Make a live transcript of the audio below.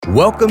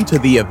Welcome to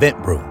the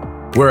Event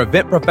Room, where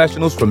event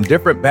professionals from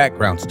different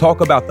backgrounds talk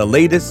about the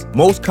latest,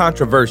 most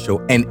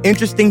controversial, and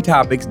interesting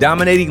topics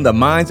dominating the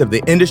minds of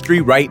the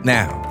industry right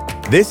now.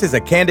 This is a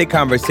candid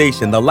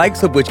conversation, the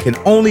likes of which can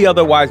only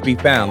otherwise be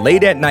found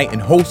late at night in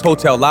host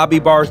hotel lobby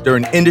bars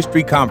during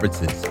industry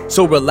conferences.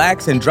 So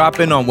relax and drop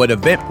in on what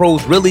event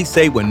pros really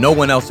say when no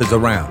one else is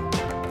around.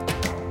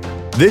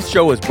 This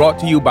show is brought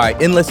to you by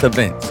Endless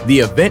Events, the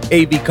event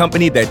AV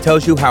company that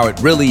tells you how it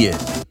really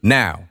is.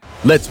 Now,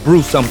 let's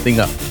brew something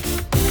up.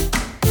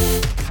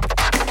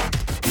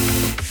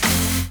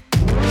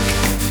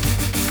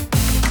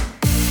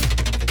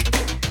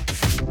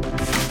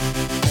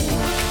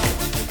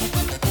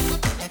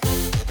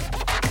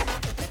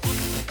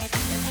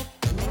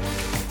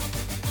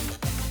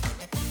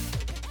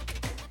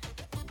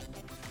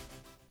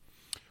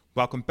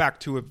 Welcome back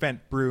to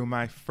Event Brew,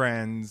 my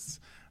friends.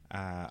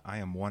 I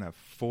am one of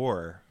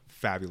 4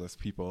 fabulous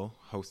people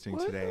hosting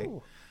today.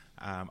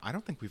 I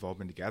don't think we've all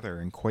been together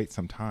in quite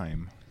some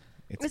time.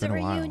 It's been a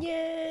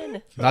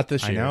reunion. Not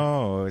this year. I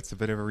know, it's a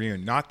bit of a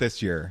reunion. Not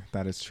this year.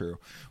 That is true.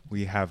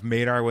 We have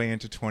made our way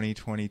into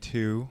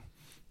 2022.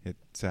 It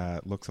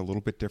looks a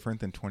little bit different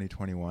than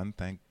 2021,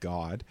 thank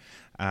God.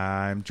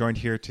 I'm joined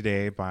here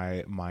today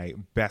by my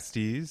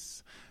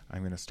besties. I'm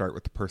going to start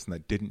with the person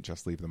that didn't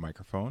just leave the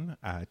microphone.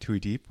 Tui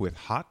Deep with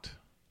Hot.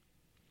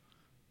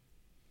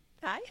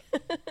 Hi.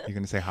 You're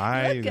going to say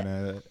hi? You're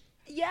gonna...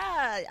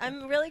 Yeah,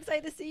 I'm really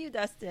excited to see you,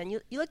 Dustin.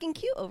 You're looking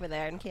cute over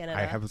there in Canada.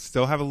 I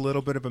still have a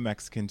little bit of a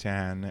Mexican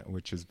tan,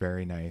 which is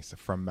very nice,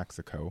 from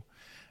Mexico.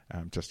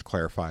 Just to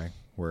clarify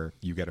where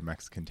you get a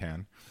Mexican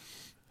tan.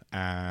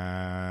 All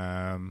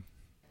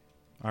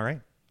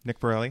right. Nick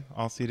Borelli,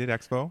 All Seated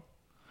Expo.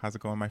 How's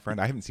it going, my friend?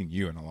 I haven't seen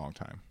you in a long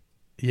time.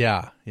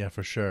 Yeah,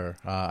 for sure.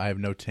 I have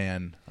no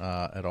tan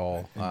at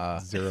all.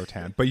 Zero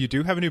tan. But you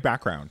do have a new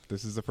background.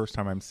 This is the first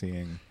time I'm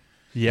seeing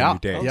yeah, new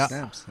days. yeah.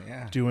 Snaps.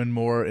 Yeah. Doing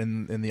more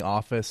in the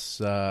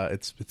office.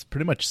 It's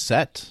pretty much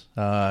set.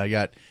 I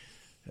got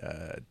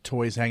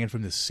toys hanging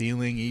from the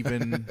ceiling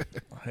even.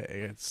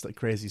 It's like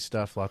crazy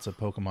stuff, lots of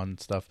Pokemon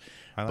stuff.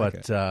 I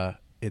like it.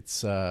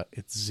 It's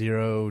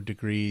 0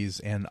 degrees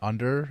and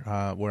under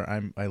where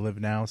I live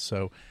now,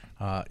 so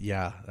I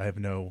have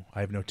no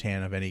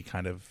tan of any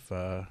kind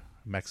of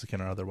Mexican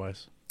or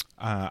otherwise.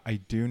 I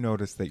do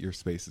notice that your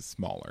space is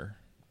smaller.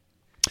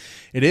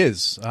 It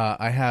is.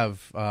 I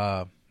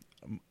have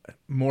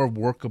more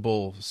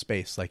workable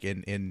space. Like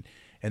in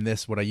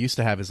this, what I used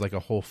to have is like a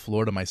whole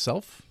floor to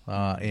myself,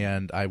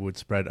 and I would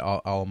spread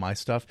all my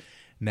stuff.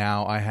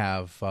 Now I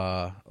have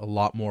a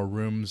lot more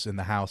rooms in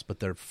the house,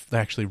 but they're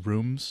actually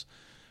rooms,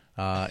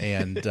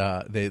 and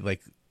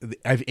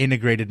I've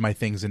integrated my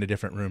things into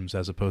different rooms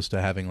as opposed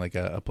to having like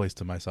a place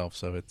to myself.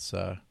 So it's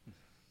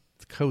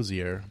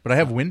cozier, but I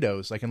have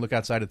windows. I can look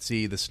outside and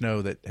see the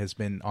snow that has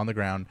been on the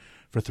ground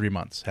for 3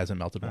 months. Hasn't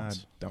melted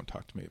once. Don't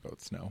talk to me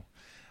about snow.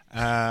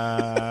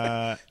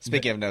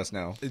 Speaking of no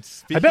snow,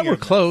 I bet we're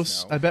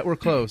close.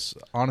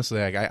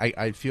 Honestly,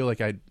 I feel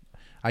like I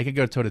could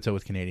go toe to toe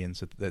with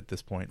Canadians at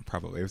this point.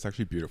 Probably. It was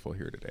actually beautiful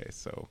here today,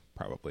 so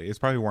probably. It's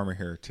probably warmer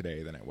here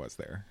today than it was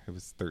there. It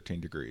was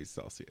 13 degrees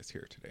Celsius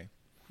here today,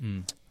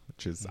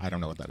 which is, I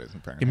don't know what that is in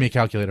Fahrenheit. Give me a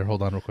calculator.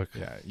 Hold on real quick.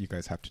 Yeah, you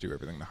guys have to do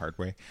everything the hard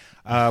way.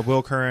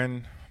 Will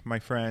Curran, my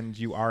friend,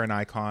 you are an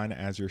icon,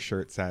 as your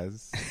shirt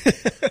says.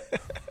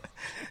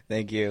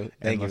 Thank you.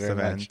 Thank Endless you very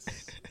events. much.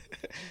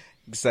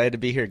 Excited to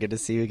be here. Good to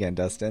see you again,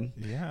 Dustin.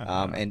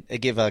 Yeah. And to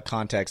give a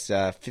context,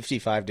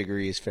 55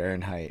 degrees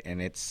Fahrenheit,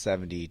 and it's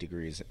 70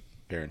 degrees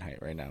Fahrenheit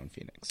right now in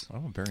Phoenix.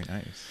 Oh, very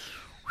nice.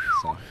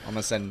 So I'm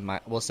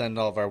gonna we'll send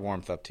all of our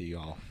warmth up to you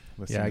all.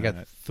 I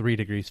got 3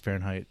 degrees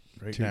Fahrenheit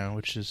right now,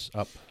 which is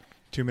up.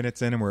 2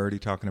 minutes in, and we're already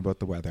talking about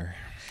the weather.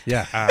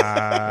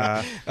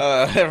 Yeah.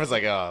 Everyone's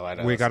like, oh, I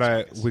know. We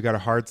got a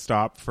hard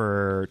stop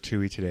for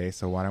Tui today,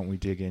 so why don't we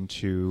dig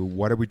into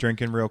what are we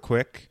drinking real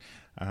quick?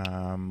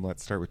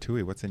 Let's start with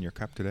Tui. What's in your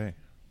cup today?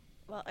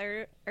 Well,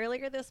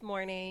 earlier this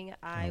morning,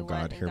 I Oh, went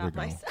God, and here we got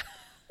go. myself.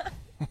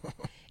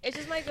 It's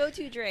just my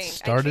go-to drink.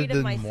 Started I treated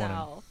the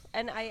myself,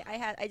 and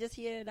I just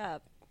heated it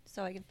up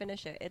so I can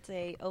finish it. It's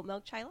a oat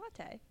milk chai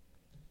latte.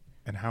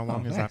 And how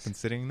long has that nice. been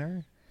sitting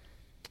there?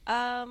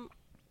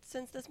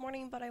 Since this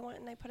morning, but I went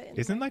and I put it in.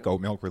 Isn't like oat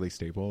milk really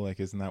stable?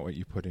 Like, isn't that what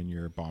you put in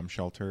your bomb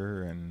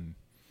shelter and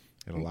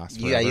it'll last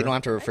forever? Yeah, you don't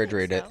have to I think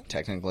refrigerate so. it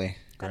technically.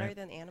 better Great.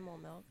 than animal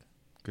milk?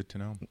 Good to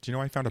know. Do you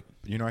know I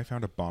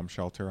found a bomb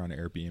shelter on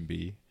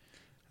Airbnb?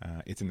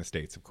 It's in the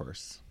States, of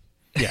course.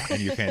 Yeah.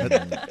 And you can.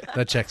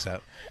 That checks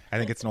out. I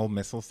think it's an old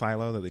missile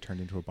silo that they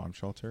turned into a bomb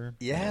shelter.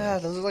 Yeah,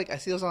 those are like I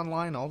see those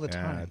online all the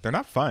Yeah, time. they're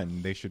not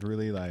fun. They should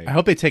really like. I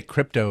hope they take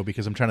crypto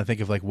because I'm trying to think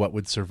of like what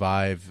would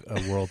survive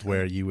a world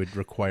where you would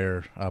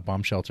require a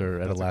bomb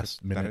shelter at a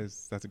last minute.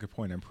 That's a good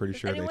point. I'm pretty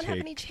Does sure they anyone have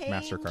any take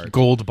change? MasterCard.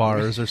 Gold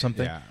bars or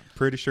something. Yeah,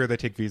 pretty sure they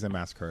take Visa,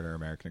 MasterCard, or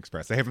American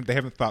Express. They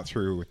haven't thought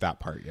through with that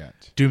part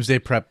yet. Doomsday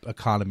prep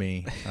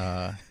economy.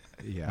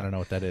 Yeah, I don't know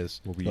what that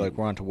is. We'll be, Like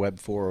we're on to Web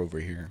 4 over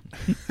here.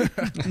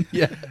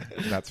 Yeah.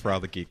 that's for all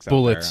the geeks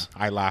Bullets. out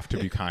there. I laugh to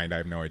be kind. I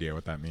have no idea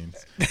what that means.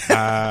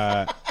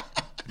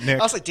 Nick.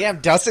 I was like, damn,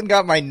 Dustin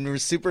got my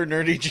super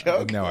nerdy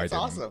joke. No, That's I didn't.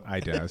 Awesome. I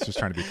did. I was just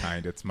trying to be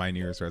kind. It's my New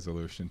Year's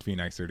resolution to be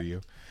nicer to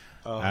you.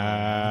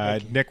 Oh,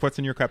 Nick, what's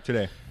in your cup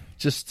today?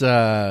 Just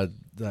I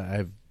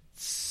have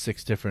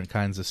 6 different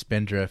kinds of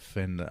Spindrift,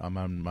 and I'm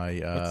on my.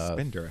 What's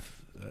Spindrift?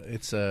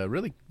 It's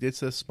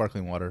a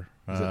sparkling water.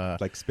 Is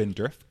it like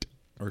Spindrift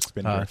or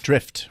Spindrift?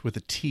 Drift with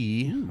a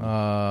T.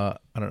 I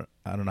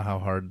don't know how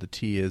hard the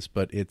T is,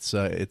 but it's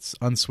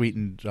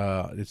unsweetened.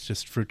 It's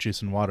just fruit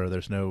juice and water.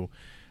 There's no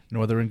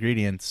other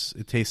ingredients.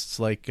 It tastes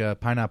like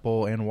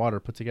pineapple and water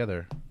put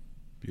together.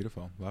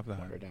 Beautiful. Love that.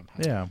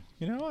 Yeah,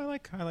 You know, I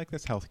like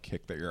this health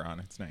kick that you're on.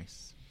 It's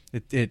nice.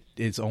 it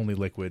is only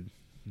liquid.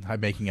 I'm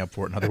making up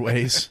for it in other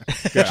ways.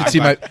 Good. You should see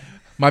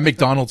my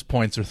McDonald's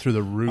points are through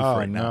the roof Oh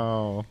right now.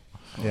 no.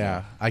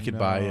 Yeah, I could No.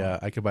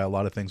 buy a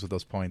lot of things with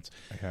those points.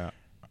 Yeah.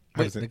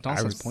 Wait,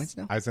 McDonald's has points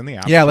now? I was in the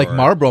app Yeah, store. like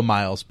Marlboro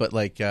miles, but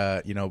like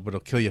but it'll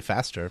kill you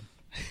faster.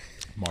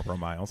 Marlboro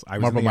Miles. I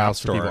was Marlboro in the miles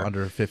app for people store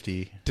under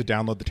 50. to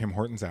download the Tim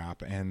Hortons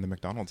app, and the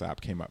McDonald's app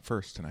came up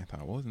first, and I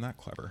thought, well, isn't that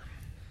clever?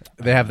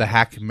 They have the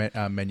hack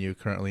menu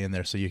currently in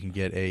there, so you can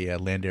get a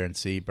Land, Air, and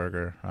Sea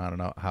burger. I don't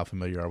know how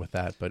familiar you are with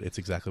that, but it's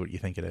exactly what you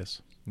think it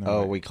is.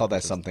 No, we call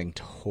that something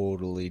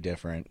totally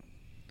different.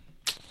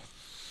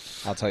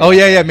 I'll tell you. Oh, that.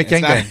 yeah, It's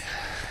McGangbang. not-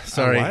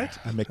 Sorry. what?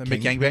 A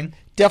McGangbang?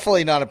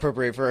 Definitely not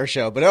appropriate for our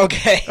show, but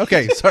okay.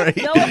 Okay, sorry.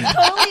 No, it's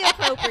totally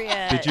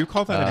appropriate. Did you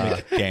call that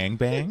a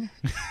McGangbang?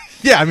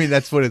 Yeah, I mean,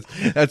 that's what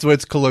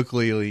it's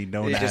colloquially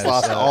known You as. just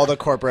lost all the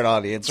corporate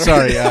audience.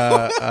 Right?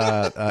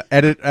 Sorry,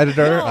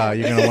 editor,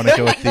 you're going to want to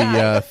go with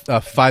the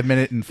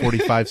 5-minute and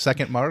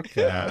 45-second mark.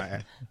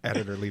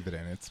 Editor, leave it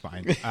in. It's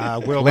fine. Will,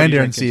 what are Land, you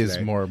Air, and drinking Sea is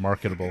today? more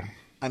marketable.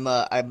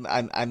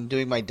 I'm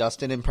doing my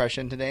Dustin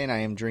impression today, and I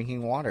am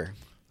drinking water.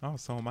 Oh,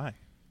 so am I.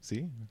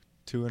 See,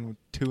 two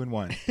and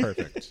one.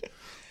 Perfect.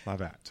 Love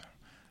that.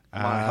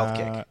 I'm on a health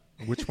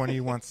kick. Which one of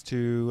you wants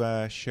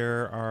to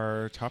share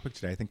our topic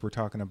today? I think we're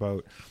talking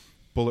about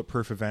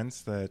bulletproof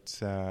events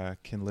that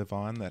can live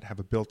on, that have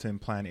a built-in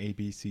plan A,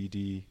 B, C,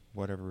 D,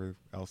 whatever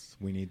else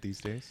we need these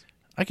days.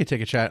 I could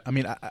take a chat. I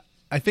mean,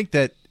 I think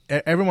that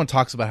everyone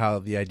talks about how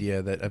the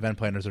idea that event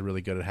planners are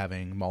really good at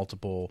having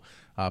multiple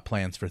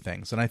plans for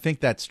things, and I think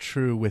that's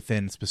true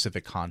within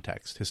specific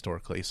context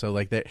historically. So,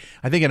 like,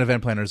 I think an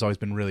event planner has always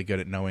been really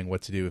good at knowing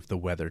what to do if the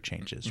weather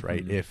changes,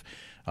 right? If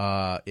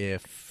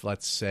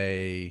let's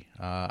say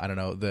I don't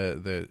know,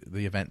 the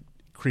event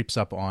creeps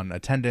up on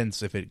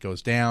attendance, if it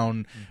goes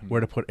down,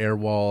 where to put air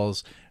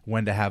walls,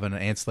 when to have an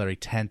ancillary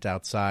tent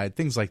outside,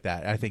 things like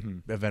that. I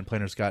think event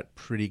planners got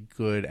pretty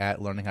good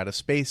at learning how to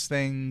space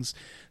things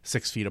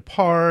 6 feet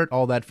apart,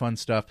 all that fun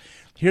stuff.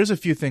 Here's a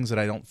few things that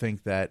I don't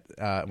think that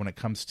when it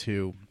comes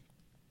to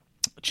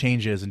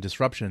changes and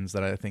disruptions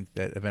that I think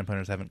that event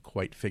planners haven't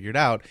quite figured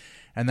out,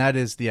 and that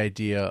is the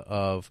idea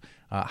of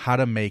how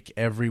to make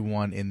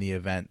everyone in the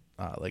event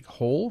like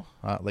whole,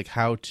 like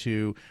how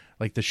to,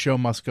 like, the show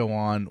must go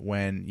on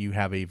when you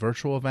have a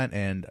virtual event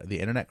and the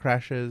internet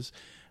crashes.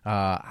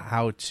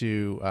 How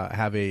to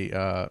have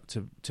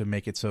to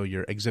make it so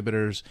your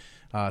exhibitors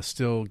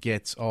still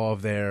get all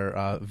of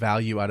their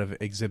value out of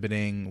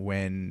exhibiting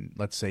when,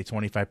 let's say,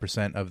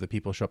 25% of the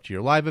people show up to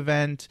your live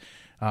event.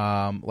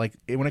 Like,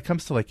 when it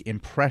comes to like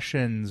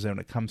impressions, and when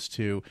it comes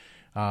to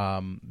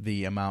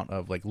the amount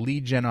of like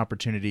lead gen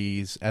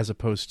opportunities as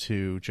opposed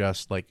to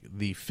just like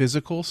the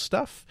physical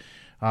stuff.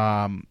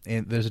 And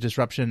there's a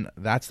disruption.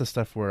 That's the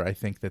stuff where I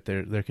think that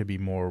there could be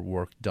more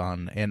work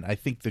done. And I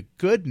think the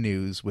good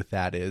news with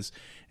that is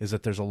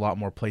that there's a lot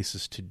more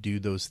places to do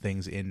those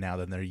things in now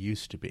than there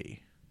used to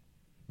be.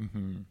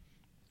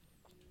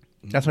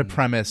 That's my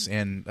premise,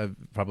 and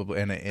probably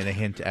and a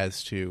hint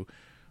as to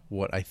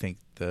what I think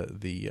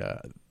the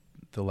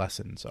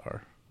lessons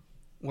are.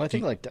 Well, I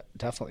think like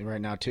definitely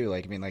right now too.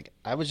 Like, I mean, like,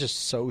 I was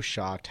just so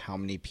shocked how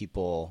many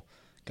people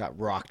got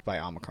rocked by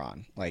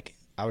Omicron. Like,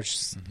 I was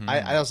just,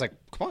 I was like,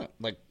 come on,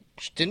 like,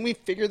 didn't we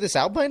figure this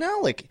out by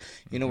now? Like,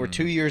 you know, we're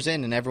 2 years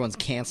in and everyone's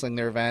canceling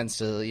their events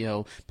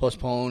to,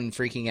 postpone,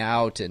 freaking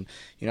out. And,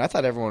 I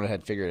thought everyone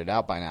had figured it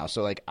out by now.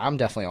 So, like, I'm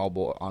definitely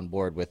all on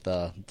board with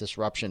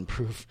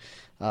disruption-proof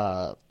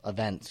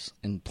events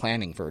and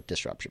planning for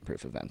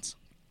disruption-proof events.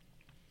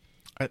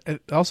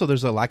 Also,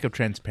 there's a lack of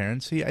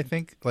transparency, I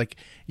think. Like,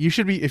 you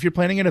should be, if you're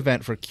planning an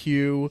event for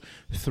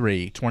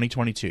Q3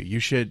 2022, you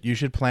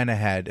should plan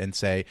ahead and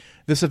say,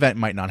 this event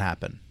might not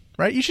happen,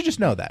 right? You should just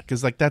know that,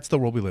 because, like, that's the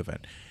world we live in.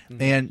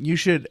 And you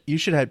should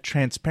have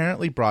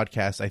transparently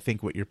broadcast, I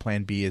think, what your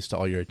plan B is to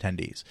all your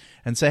attendees,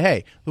 and say,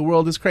 hey, the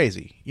world is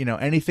crazy.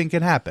 Anything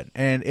can happen.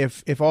 And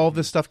if all of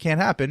this stuff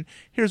can't happen,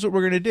 here's what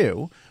we're going to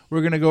do.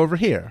 We're going to go over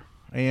here.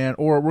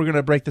 Or we're going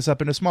to break this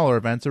up into smaller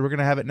events, or we're going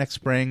to have it next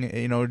spring,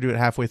 do it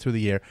halfway through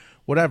the year,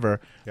 whatever.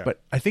 Yeah.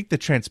 But I think the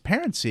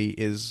transparency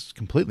is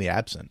completely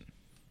absent.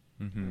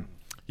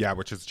 Yeah,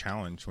 which is a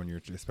challenge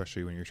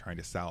especially when you're trying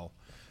to sell.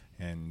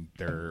 and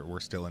we're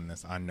still in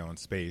this unknown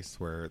space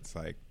where it's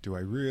like, do I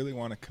really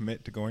want to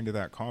commit to going to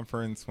that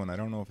conference when I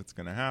don't know if it's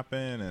going to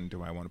happen, and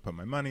do I want to put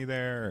my money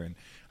there? And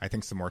I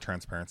think some more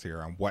transparency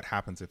around what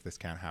happens if this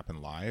can't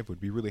happen live would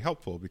be really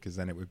helpful, because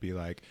then it would be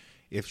like,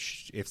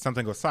 if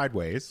something goes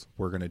sideways,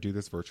 we're going to do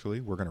this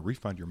virtually, we're going to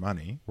refund your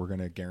money, we're going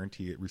to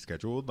guarantee it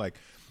rescheduled. Like,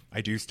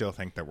 I do still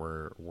think that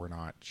we're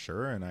not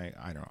sure, and I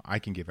don't know, I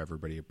can give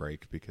everybody a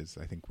break, because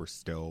I think we're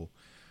still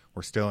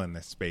in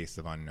this space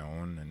of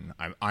unknown,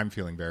 and I'm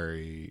feeling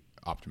very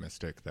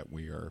optimistic that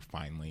we are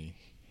finally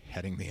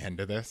heading the end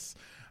of this,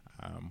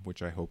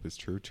 which I hope is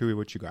true. Tui,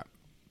 what you got?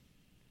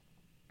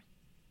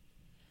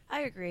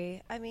 I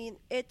agree. I mean,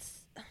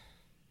 it's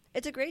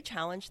a great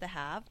challenge to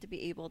have, to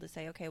be able to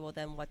say, okay, well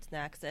then what's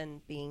next, and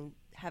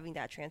having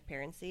that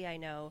transparency. I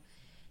know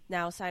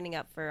now, signing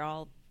up for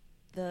all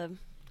the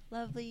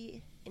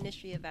lovely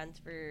industry events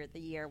for the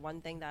year, one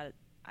thing that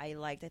I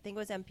liked, I think it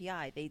was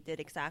MPI. They did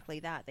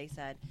exactly that. They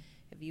said,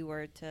 if you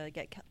were to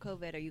get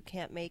COVID, or you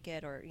can't make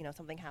it, or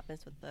something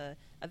happens with the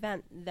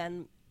event,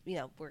 then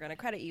we're going to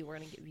credit you. We're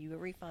going to give you a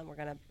refund. We're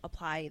going to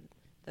apply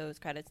those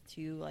credits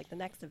to like the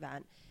next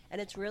event.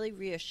 And it's really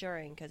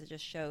reassuring, because it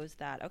just shows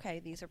that, okay,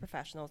 these are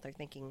professionals. They're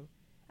thinking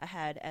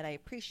ahead, and I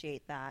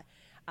appreciate that.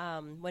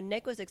 When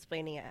Nick was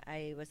explaining it,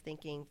 I was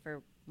thinking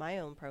for my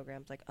own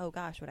programs, like, oh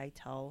gosh, would I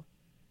tell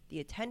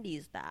the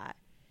attendees that?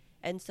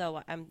 And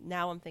so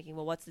I'm thinking,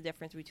 well, what's the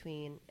difference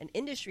between an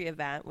industry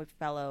event with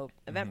fellow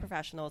event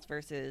professionals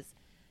versus,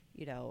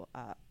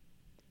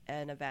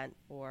 an event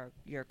for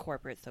your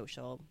corporate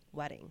social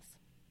weddings?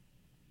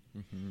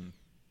 Mm-hmm.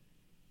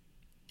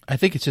 I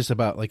think it's just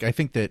about, like, I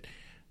think that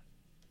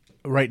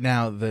right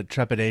now the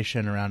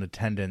trepidation around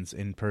attendance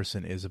in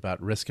person is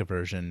about risk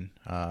aversion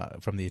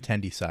from the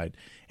attendee side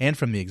and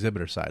from the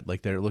exhibitor side.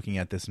 Like, they're looking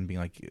at this and being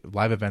like,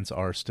 live events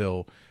are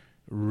still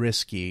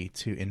risky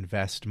to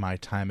invest my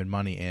time and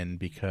money in,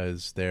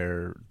 because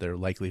their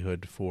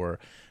likelihood for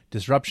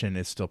disruption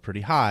is still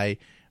pretty high,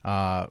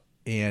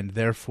 and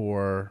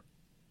therefore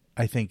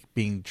I think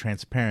being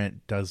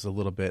transparent does a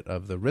little bit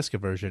of the risk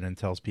aversion and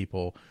tells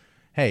people,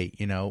 hey,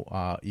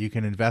 you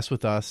can invest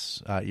with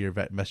us,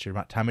 invest your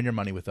time and your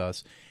money with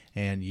us,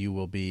 and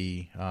you'll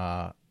be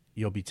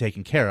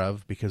taken care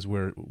of, because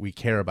we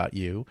care about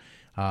you,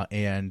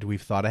 and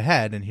we've thought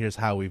ahead, and here's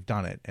how we've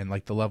done it. And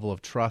like, the level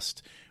of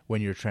trust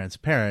when you're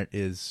transparent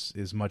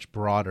is much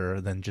broader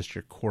than just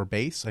your core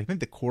base. I think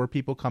the core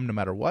people come no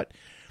matter what,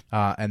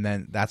 and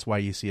then that's why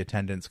you see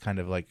attendance kind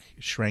of like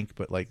shrink,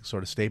 but like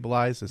sort of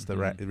stabilize. It's the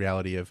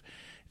reality of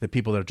the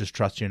people that just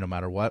trust you no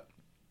matter what.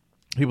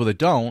 People that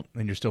don't,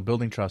 and you're still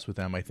building trust with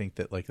them, I think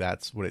that like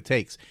that's what it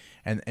takes.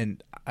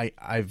 And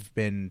I've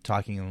been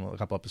talking in a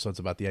couple episodes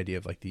about the idea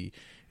of like the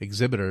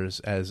exhibitors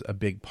as a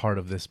big part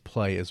of this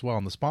play as well.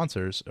 And the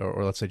sponsors,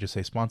 or let's say just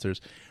say sponsors,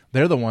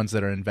 they're the ones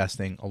that are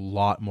investing a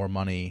lot more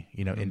money,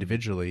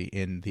 individually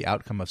in the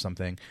outcome of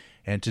something.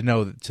 And to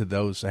know to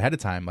those ahead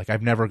of time, like,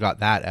 I've never got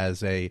that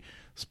as a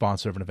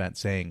sponsor of an event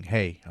saying,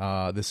 hey,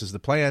 this is the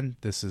plan,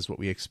 this is what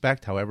we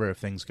expect. However, if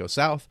things go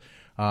south,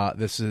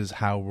 this is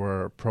how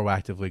we're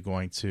proactively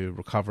going to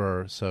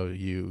recover, so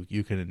you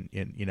can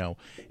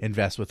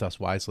invest with us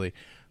wisely.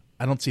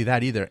 I don't see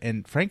that either.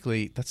 And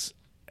frankly, that's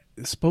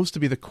supposed to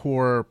be the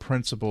core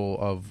principle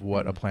of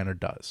what a planner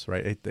does,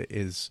 right? It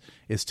is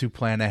to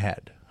plan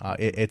ahead.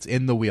 It's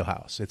in the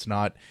wheelhouse. It's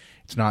not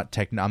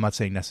tech. I'm not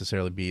saying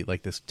necessarily be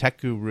like this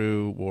tech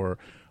guru or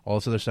all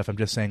this other stuff. I'm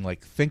just saying,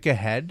 like, think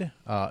ahead,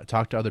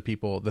 talk to other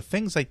people, the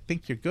things I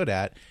think you're good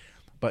at,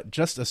 but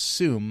just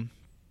assume.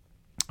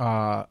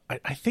 I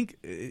think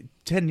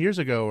 10 years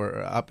ago,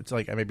 or up to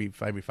like maybe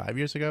 5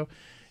 years ago,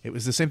 it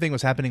was the same thing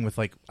was happening with,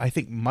 like, I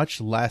think much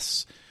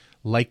less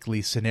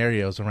likely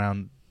scenarios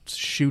around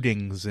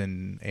shootings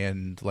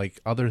and like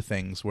other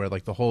things, where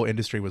like the whole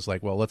industry was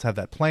like, well, let's have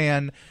that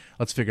plan,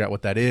 let's figure out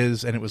what that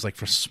is. And it was like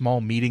for small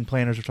meeting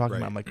planners we're talking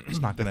about. I'm like,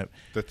 it's not gonna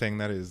the thing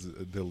that is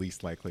the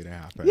least likely to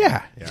happen.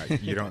 Yeah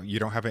you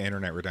don't have an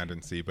internet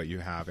redundancy, but you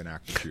have an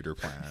active shooter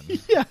plan.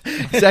 Yeah,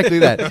 exactly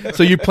that.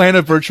 So you plan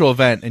a virtual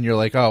event and you're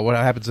like, oh, what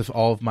happens if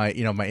all of my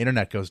my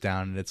internet goes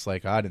down? And it's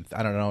like, I don't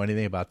know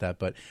anything about that,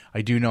 but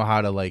I do know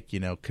how to, like,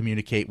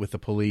 communicate with the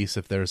police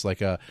if there's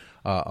like a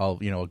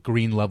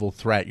green level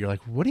threat. You're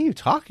like, what are you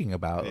talking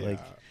about? Yeah. Like,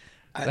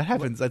 that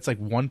happens. That's like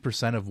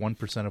 1% of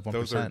 1% of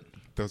 1%.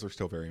 Those are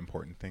still very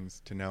important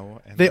things to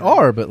know. And they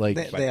are, but like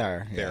they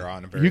are. They're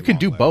on a very you can long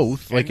do list.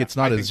 both. And like, it's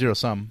not I a think, zero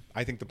sum.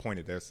 I think the point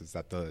of this is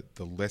that the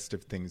list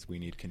of things we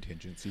need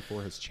contingency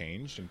for has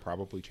changed, and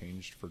probably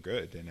changed for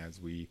good. And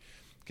as we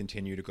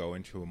continue to go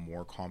into a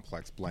more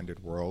complex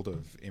blended world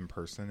of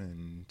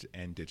in-person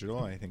and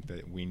digital, I think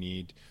that we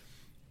need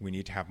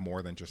to have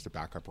more than just a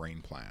backup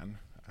rain plan.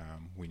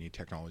 We need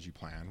technology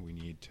plan. We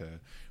need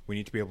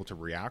to be able to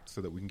react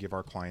so that we can give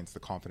our clients the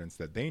confidence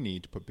that they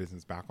need to put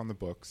business back on the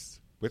books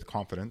with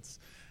confidence,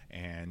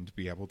 and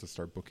be able to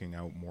start booking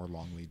out more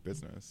long lead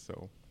business.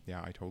 So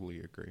yeah, I totally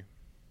agree.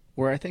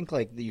 Where I think,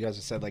 like you guys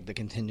have said, like the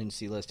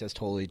contingency list has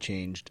totally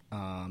changed,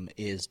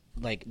 is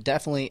like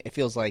definitely it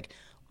feels like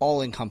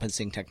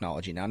all-encompassing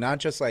technology now, not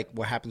just like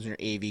what happens when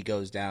your AV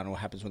goes down or what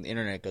happens when the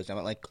internet goes down,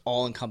 but like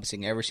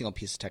all-encompassing every single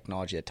piece of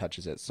technology that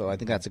touches it. So I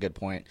think that's a good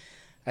point.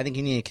 I think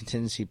you need a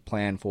contingency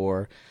plan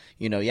for,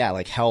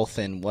 like health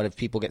and what if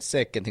people get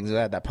sick and things like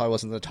that. That probably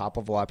wasn't the top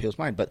of a lot of people's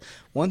mind. But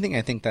one thing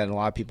I think that a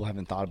lot of people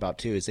haven't thought about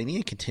too is they need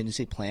a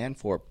contingency plan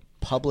for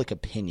public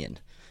opinion.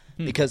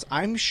 Because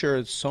I'm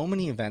sure so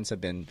many events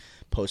have been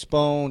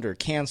postponed or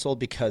canceled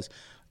because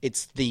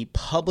it's the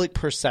public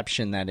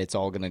perception that it's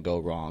all going to go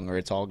wrong or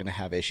it's all going to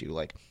have issue.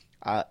 Like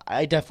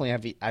I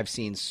definitely I've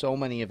seen so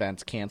many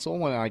events cancel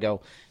when I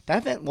go, that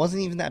event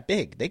wasn't even that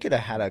big. They could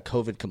have had a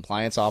COVID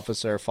compliance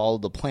officer,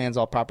 followed the plans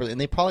all properly,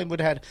 and they probably would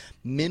have had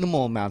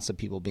minimal amounts of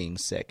people being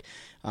sick.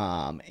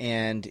 I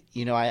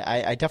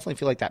definitely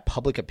feel like that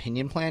public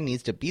opinion plan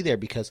needs to be there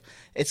because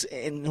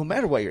and no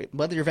matter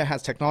whether your event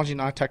has technology,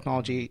 not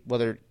technology,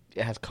 whether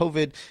it has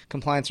COVID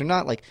compliance or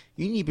not, like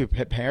you need to be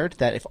prepared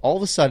that if all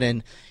of a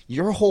sudden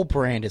your whole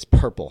brand is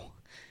purple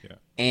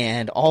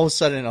and all of a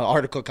sudden an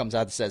article comes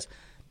out that says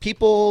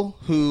people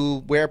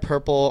who wear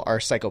purple are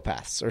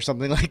psychopaths or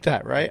something like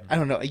that, right? I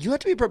don't know. You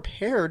have to be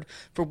prepared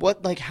for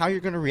how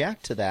you're going to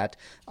react to that.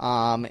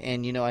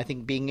 I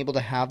think being able to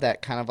have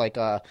that kind of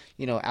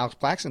Alex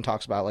Blackson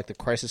talks about like the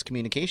crisis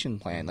communication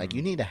plan. Like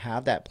you need to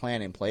have that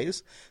plan in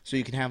place so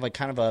you can have like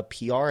kind of a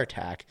PR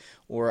attack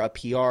or a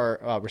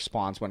PR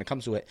response when it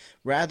comes to it,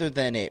 rather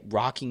than it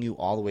rocking you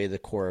all the way to the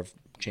core of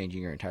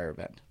changing your entire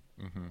event.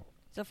 Mm-hmm.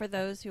 So for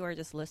those who are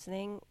just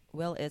listening,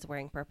 Will is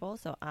wearing purple,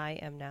 so I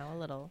am now a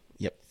little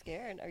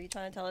scared. Are you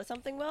trying to tell us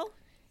something, Will?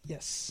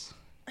 Yes.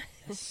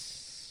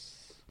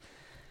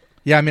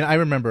 Yeah, I mean, I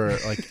remember,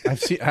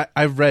 like,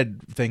 I've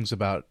read things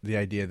about the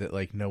idea that,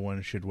 like, no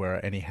one should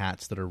wear any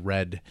hats that are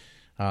red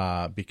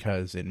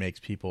because it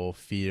makes people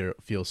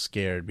feel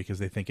scared because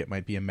they think it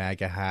might be a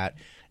MAGA hat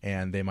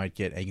and they might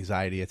get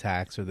anxiety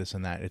attacks or this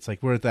and that. It's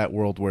like we're at that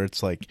world where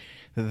it's like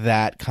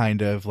that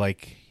kind of,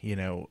 like,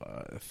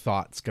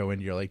 thoughts go in.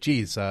 You're like,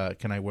 geez,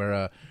 can I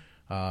wear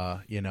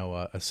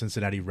a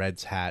Cincinnati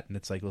Reds hat? And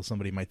it's like, well,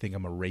 somebody might think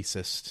I'm a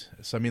racist.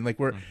 So, I mean, like,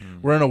 we're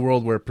in a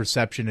world where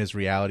perception is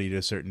reality to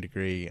a certain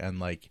degree, and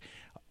like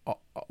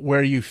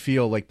where you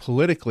feel like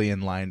politically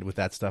in line with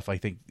that stuff, I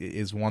think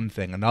is one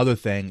thing. Another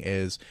thing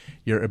is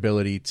your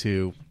ability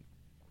to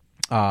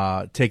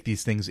take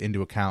these things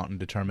into account and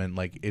determine,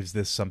 like, is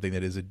this something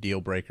that is a deal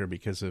breaker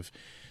because of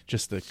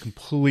just the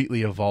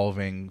completely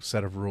evolving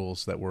set of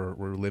rules that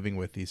we're living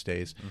with these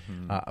days.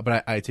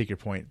 But I take your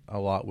point a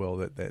lot, Will,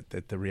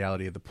 that the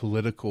reality of the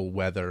political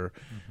weather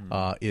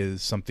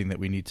is something that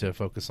we need to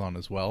focus on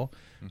as well.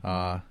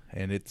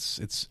 And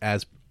it's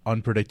as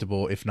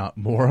unpredictable, if not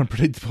more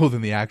unpredictable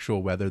than the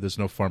actual weather. There's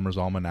no farmer's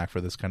almanac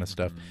for this kind of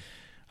stuff.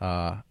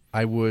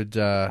 I would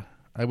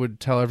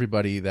tell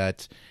everybody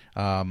that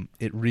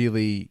it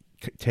really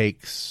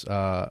takes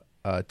a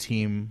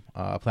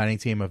planning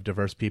team of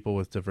diverse people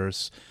with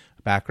diverse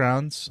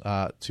backgrounds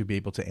to be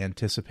able to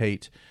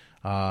anticipate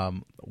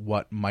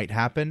what might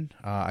happen.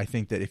 I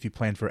think that if you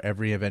plan for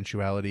every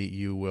eventuality,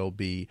 you will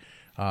be,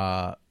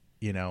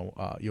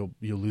 you'll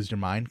lose your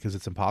mind because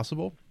it's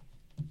impossible.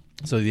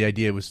 So the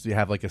idea was to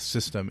have like a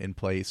system in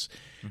place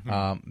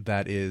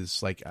that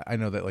is like, I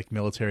know that like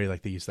military,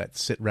 like they use that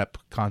sit rep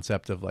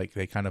concept of like,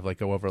 they kind of like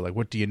go over like,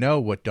 what do you know?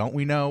 What don't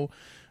we know?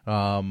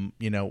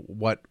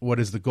 What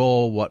is the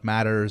goal? What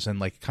matters? And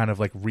like kind of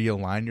like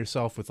realign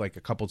yourself with like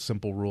a couple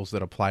simple rules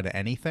that apply to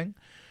anything.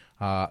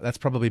 That's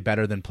probably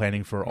better than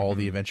planning for all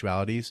the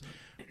eventualities.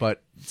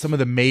 But some of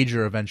the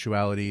major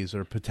eventualities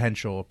or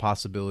potential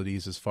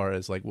possibilities as far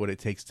as like what it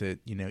takes to,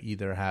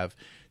 either have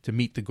to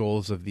meet the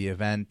goals of the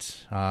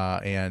event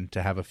and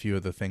to have a few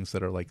of the things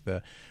that are like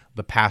the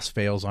pass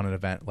fails on an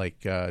event,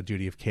 like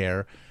duty of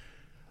care.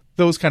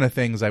 Those kind of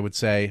things I would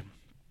say,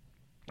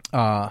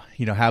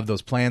 have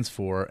those plans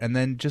for, and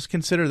then just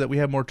consider that we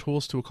have more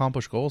tools to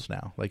accomplish goals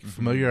now. Like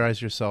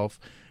familiarize yourself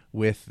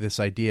with this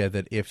idea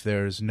that if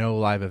there's no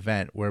live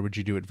event, where would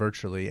you do it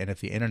virtually? And if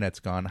the internet's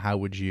gone, how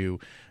would you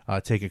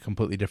take a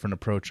completely different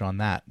approach on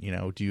that?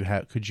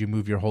 Could you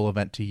move your whole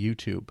event to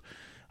YouTube?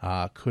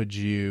 Could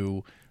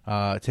you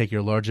take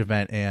your large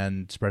event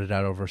and spread it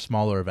out over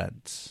smaller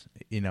events?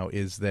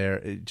 Is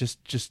there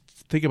just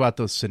think about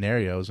those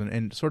scenarios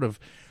and sort of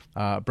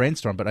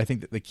brainstorm. But I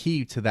think that the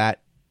key to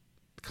that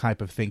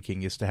type of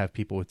thinking is to have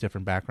people with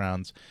different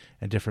backgrounds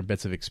and different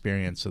bits of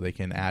experience so they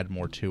can add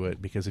more to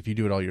it, because if you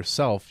do it all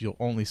yourself, you'll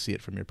only see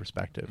it from your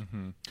perspective.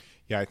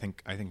 Yeah, I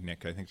think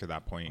Nick, to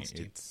that point,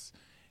 it's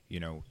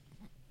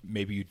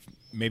maybe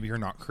you're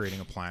not creating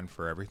a plan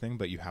for everything,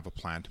 but you have a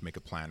plan to make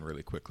a plan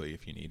really quickly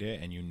if you need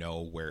it, and you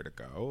know where to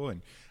go.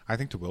 And I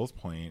think to Will's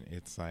point,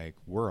 it's like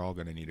we're all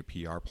going to need a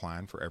PR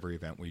plan for every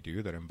event we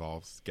do that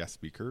involves guest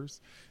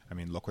speakers. I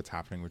mean, look what's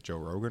happening with Joe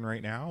Rogan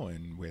right now,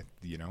 and with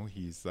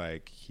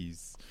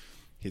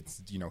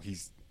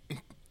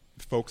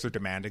folks are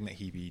demanding that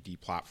he be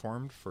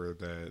deplatformed for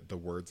the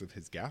words of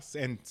his guests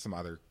and some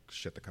other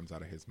shit that comes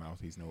out of his mouth.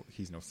 He's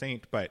no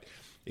saint, but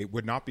it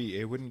wouldn't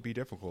be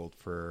difficult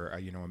for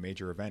a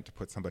major event to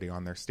put somebody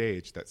on their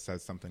stage that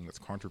says something that's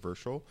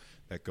controversial,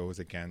 that goes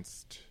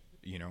against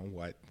you know,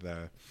 what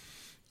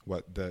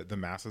the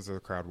masses of the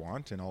crowd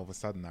want, and all of a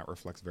sudden that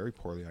reflects very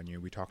poorly on you.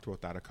 We talked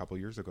about that a couple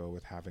years ago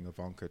with having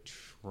Ivanka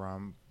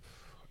Trump.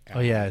 Oh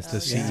yeah, it's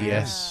the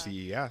CES.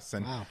 CES,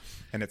 and Wow.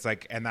 and it's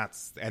like, and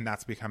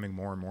that's becoming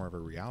more and more of a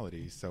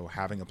reality. So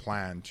having a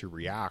plan to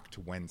react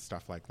when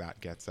stuff like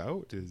that gets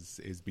out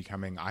is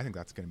becoming. I think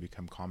that's going to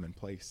become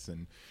commonplace,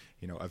 and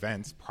you know,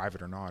 events,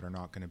 private or not, are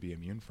not going to be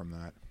immune from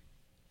that.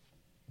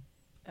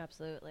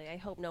 Absolutely. I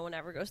hope no one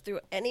ever goes through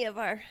any of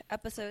our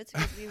episodes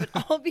because we would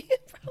all be in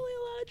probably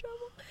a lot of trouble.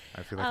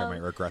 I feel like I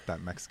might regret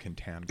that Mexican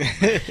tan.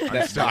 I'm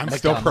McDonald's-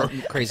 still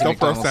crazy still McDonald's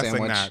processing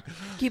sandwich. that.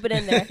 Keep it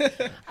in there.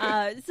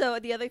 So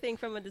the other thing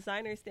from a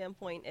designer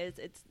standpoint is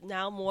it's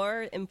now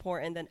more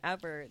important than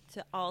ever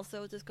to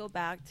also just go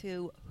back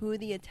to who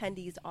the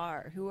attendees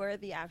are, who are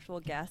the actual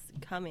guests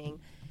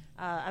coming.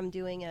 I'm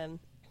doing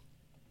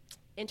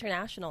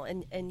international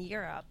in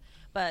Europe,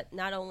 but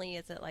not only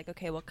is it like,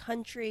 okay, what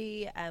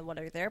country and what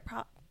are their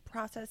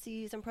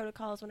processes and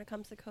protocols when it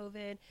comes to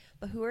COVID,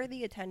 but who are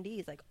the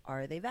attendees? Like,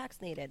 are they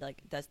vaccinated?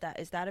 Like,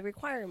 is that a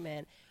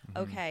requirement?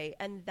 Okay,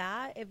 and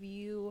that if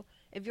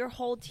your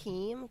whole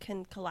team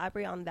can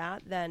collaborate on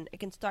that, then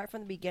it can start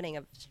from the beginning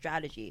of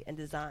strategy and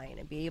design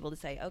and be able to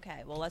say,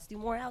 okay, well, let's do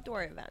more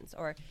outdoor events,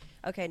 or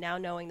okay, now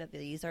knowing that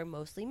these are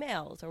mostly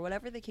males or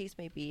whatever the case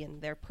may be in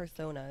their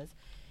personas,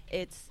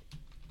 it's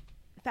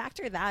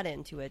factor that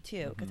into it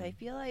too, because I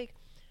feel like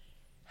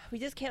we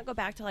just can't go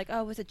back to like,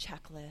 oh, it was a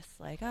checklist,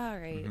 like, all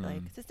right,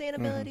 like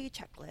sustainability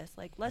checklist,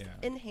 like let's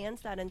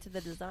enhance that into the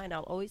design.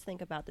 I'll always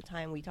think about the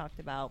time we talked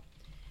about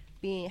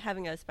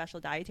having a special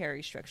dietary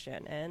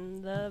restriction,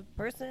 and the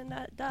person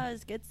that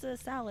does gets a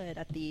salad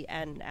at the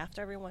end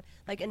after everyone,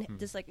 like, and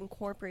just like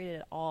incorporate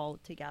it all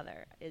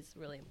together is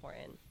really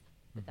important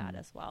with that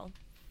as well.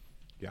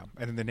 Yeah,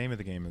 and the name of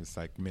the game is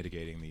like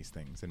mitigating these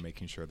things and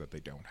making sure that they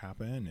don't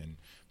happen. And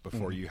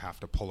before you have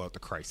to pull out the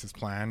crisis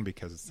plan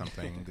because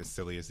something as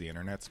silly as the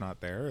internet's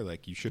not there,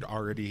 like you should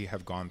already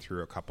have gone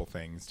through a couple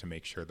things to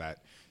make sure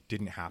that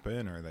didn't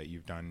happen, or that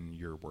you've done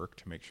your work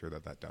to make sure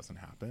that that doesn't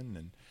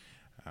happen.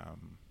 And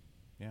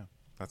yeah,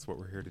 that's what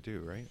we're here to do,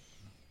 right?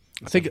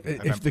 I think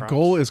Event if the props.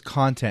 goal is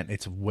content,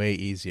 it's way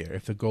easier.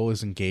 If the goal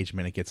is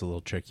engagement, it gets a little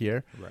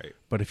trickier. Right.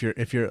 But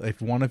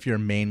if one of your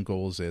main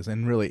goals is,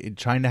 and really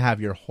trying to have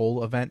your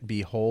whole event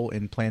be whole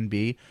in Plan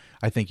B,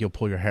 I think you'll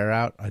pull your hair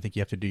out. I think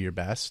you have to do your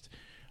best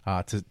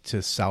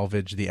to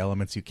salvage the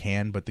elements you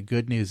can. But the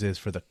good news is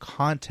for the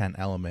content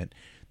element,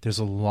 there's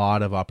a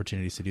lot of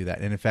opportunities to do that.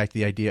 And in fact,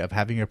 the idea of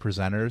having your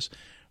presenters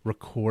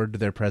record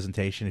their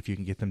presentation, if you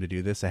can get them to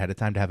do this ahead of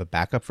time, to have a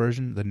backup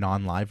version, the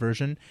non-live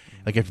version.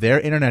 Like if their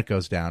internet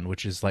goes down,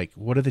 which is like,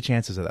 what are the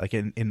chances of that? Like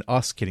in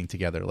us getting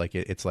together, like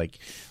it's like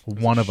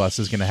one of us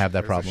is going to have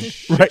that problem.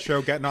 Shit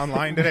show getting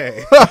online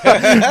today.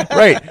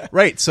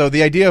 Right. So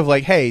the idea of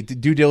like, hey,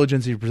 due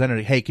diligence of your presenter,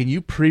 hey, can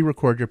you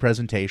pre-record your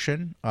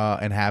presentation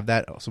and have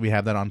that, so we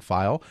have that on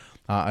file?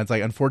 It's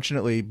like,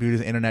 unfortunately, due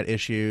to internet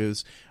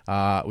issues,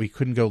 we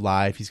couldn't go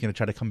live. He's going to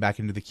try to come back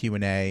into the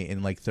Q&A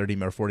in like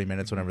 30 or 40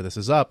 minutes whenever this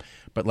is up.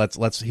 But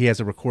he has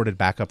a recorded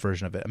backup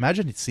version of it.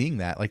 Imagine seeing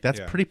that. Like, that's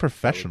Yeah. pretty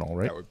professional,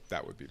 right?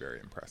 That would be very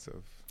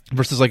impressive.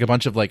 Versus like a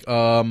bunch of like,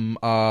 so.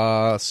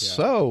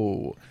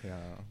 Yeah,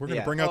 we're gonna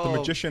Yeah. bring out the Oh.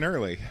 magician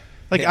early.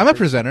 Like, I'm a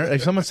presenter.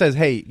 If someone says,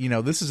 hey,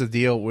 this is a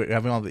deal, we're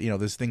having all the,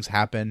 these things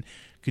happen.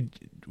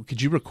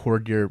 Could you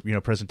record your,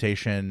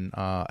 presentation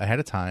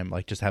ahead of time?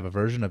 Like, just have a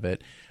version of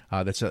it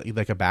that's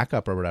like a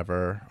backup or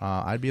whatever.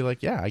 I'd be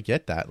like, yeah, I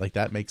get that. Like,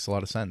 that makes a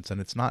lot of sense.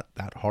 And it's not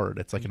that hard.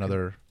 It's like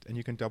another. And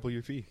you can double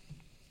your fee.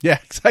 Yeah,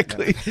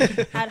 exactly.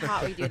 At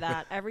Hot, we do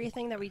that.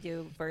 Everything that we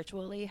do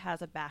virtually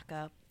has a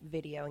backup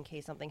video in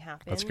case something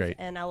happens. That's great.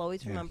 And I'll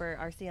always remember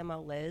our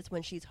CMO, Liz,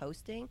 when she's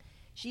hosting,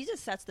 she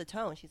just sets the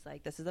tone. She's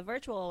like, this is a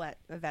virtual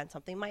event.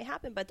 Something might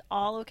happen, but it's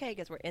all okay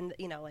because we're in,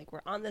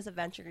 we're on this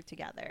adventure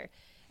together.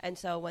 And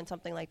so when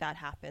something like that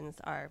happens,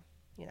 our,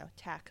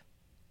 tech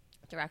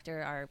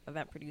director, our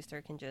event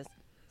producer can just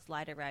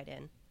slide it right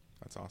in.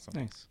 That's awesome.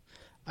 Nice.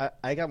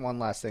 I got one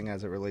last thing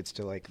as it relates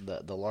to like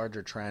the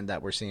larger trend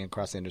that we're seeing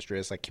across the industry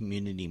is like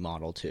community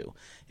model too.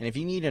 And if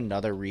you need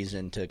another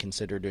reason to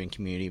consider doing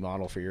community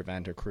model for your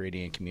event or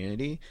creating a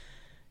community,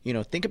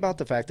 think about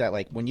the fact that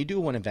like when you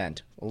do one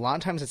event, a lot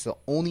of times it's the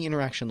only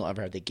interaction they'll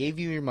ever have. They gave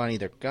you your money,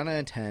 they're going to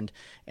attend,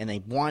 and they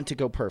want to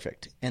go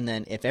perfect. And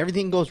then if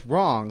everything goes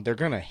wrong, they're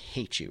going to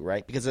hate you,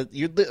 right? Because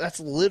that's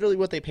literally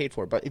what they paid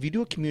for. But if you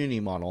do a community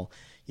model,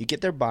 you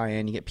get their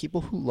buy-in, you get people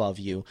who love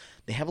you.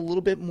 They have a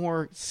little bit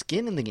more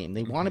skin in the game.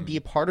 They want to be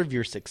a part of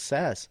your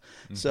success.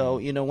 So,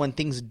 when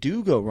things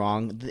do go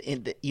wrong,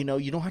 you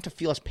don't have to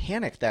feel as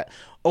panicked that,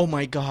 oh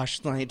my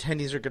gosh, my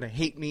attendees are going to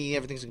hate me,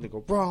 everything's going to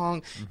go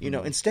wrong.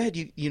 Instead,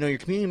 your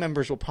community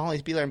members will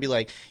probably be there and be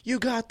like, you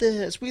got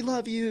this, we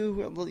love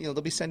you.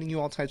 They'll be sending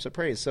you all types of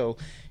praise. So,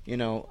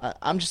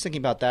 I'm just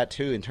thinking about that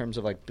too in terms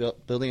of like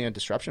building a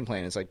disruption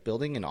plan. It's like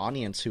building an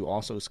audience who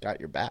also has got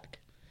your back.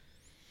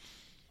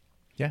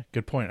 Yeah,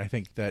 good point. I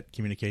think that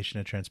communication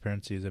and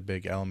transparency is a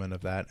big element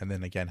of that. And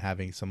then again,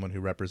 having someone who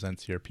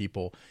represents your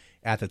people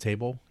at the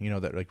table,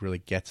 that like really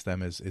gets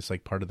them is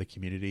like part of the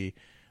community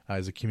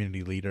as a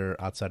community leader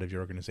outside of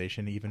your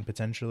organization, even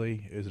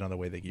potentially, is another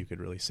way that you could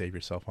really save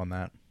yourself on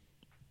that.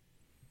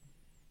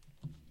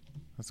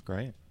 That's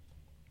great.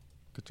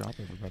 Good job,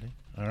 everybody.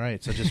 All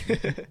right, so just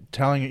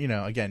telling you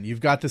know, again, you've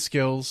got the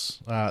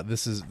skills.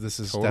 This is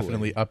Totally.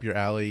 definitely up your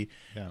alley.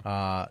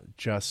 Yeah.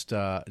 Just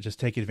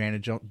take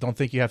advantage. Don't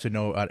think you have to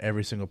know about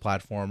every single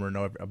platform or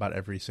know about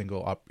every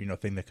single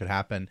thing that could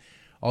happen.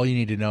 All you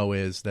need to know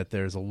is that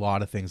there's a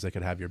lot of things that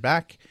could have your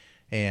back,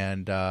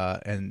 and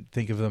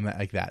think of them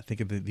like that.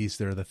 Think of these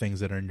are the things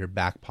that are in your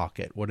back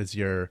pocket. What does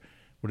your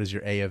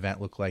A event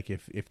look like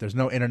if there's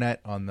no internet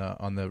on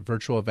the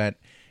virtual event?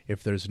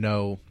 If there's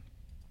no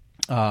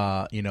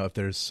if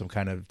there's some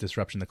kind of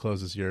disruption that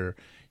closes your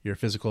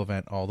physical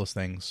event, all those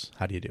things,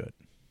 how do you do it?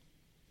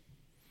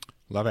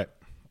 Love it.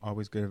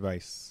 Always good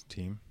advice,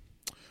 team.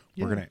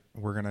 Yeah.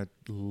 We're gonna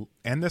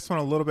end this one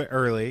a little bit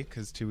early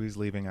because Tui's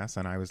leaving us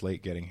and I was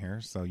late getting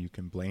here. So you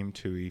can blame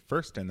Tui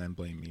first and then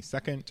blame me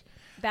second.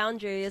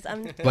 Boundaries.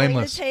 I'm going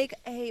Blameless. to take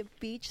a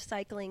beach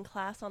cycling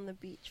class on the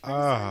beach. For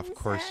Of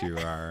course sunset.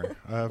 you are.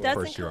 Of Doesn't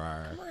course you come-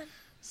 are. come on.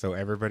 So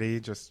everybody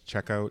just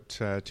check out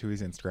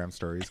Tui's Instagram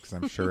stories because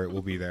I'm sure it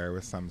will be there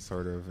with some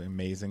sort of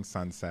amazing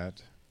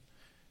sunset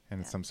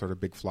and some sort of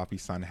big floppy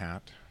sun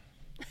hat.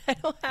 I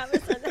don't have a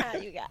sun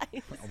hat, you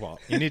guys. Well,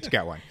 you need to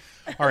get one.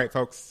 All right,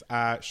 folks.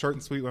 Short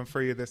and sweet one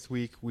for you this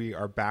week. We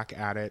are back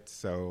at it.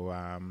 So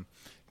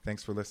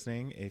thanks for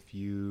listening. If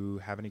you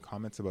have any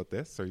comments about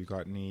this or you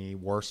got any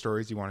war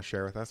stories you want to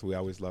share with us, we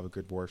always love a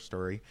good war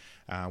story.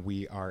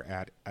 We are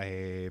at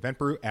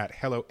Eventbrite at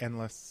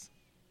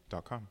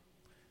helloendless.com.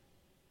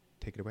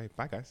 Take it away.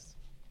 Bye, guys.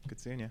 Good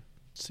seeing you.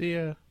 See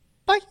ya.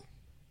 Bye.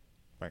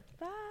 Bye.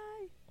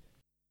 Bye.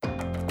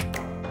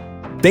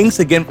 Thanks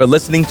again for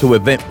listening to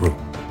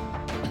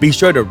Eventbrite. Be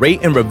sure to rate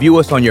and review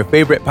us on your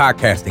favorite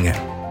podcasting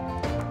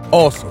app.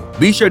 Also,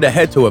 be sure to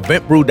head to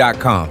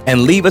eventbrite.com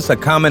and leave us a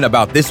comment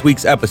about this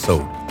week's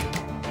episode.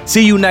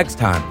 See you next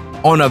time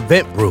on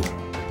Eventbrite.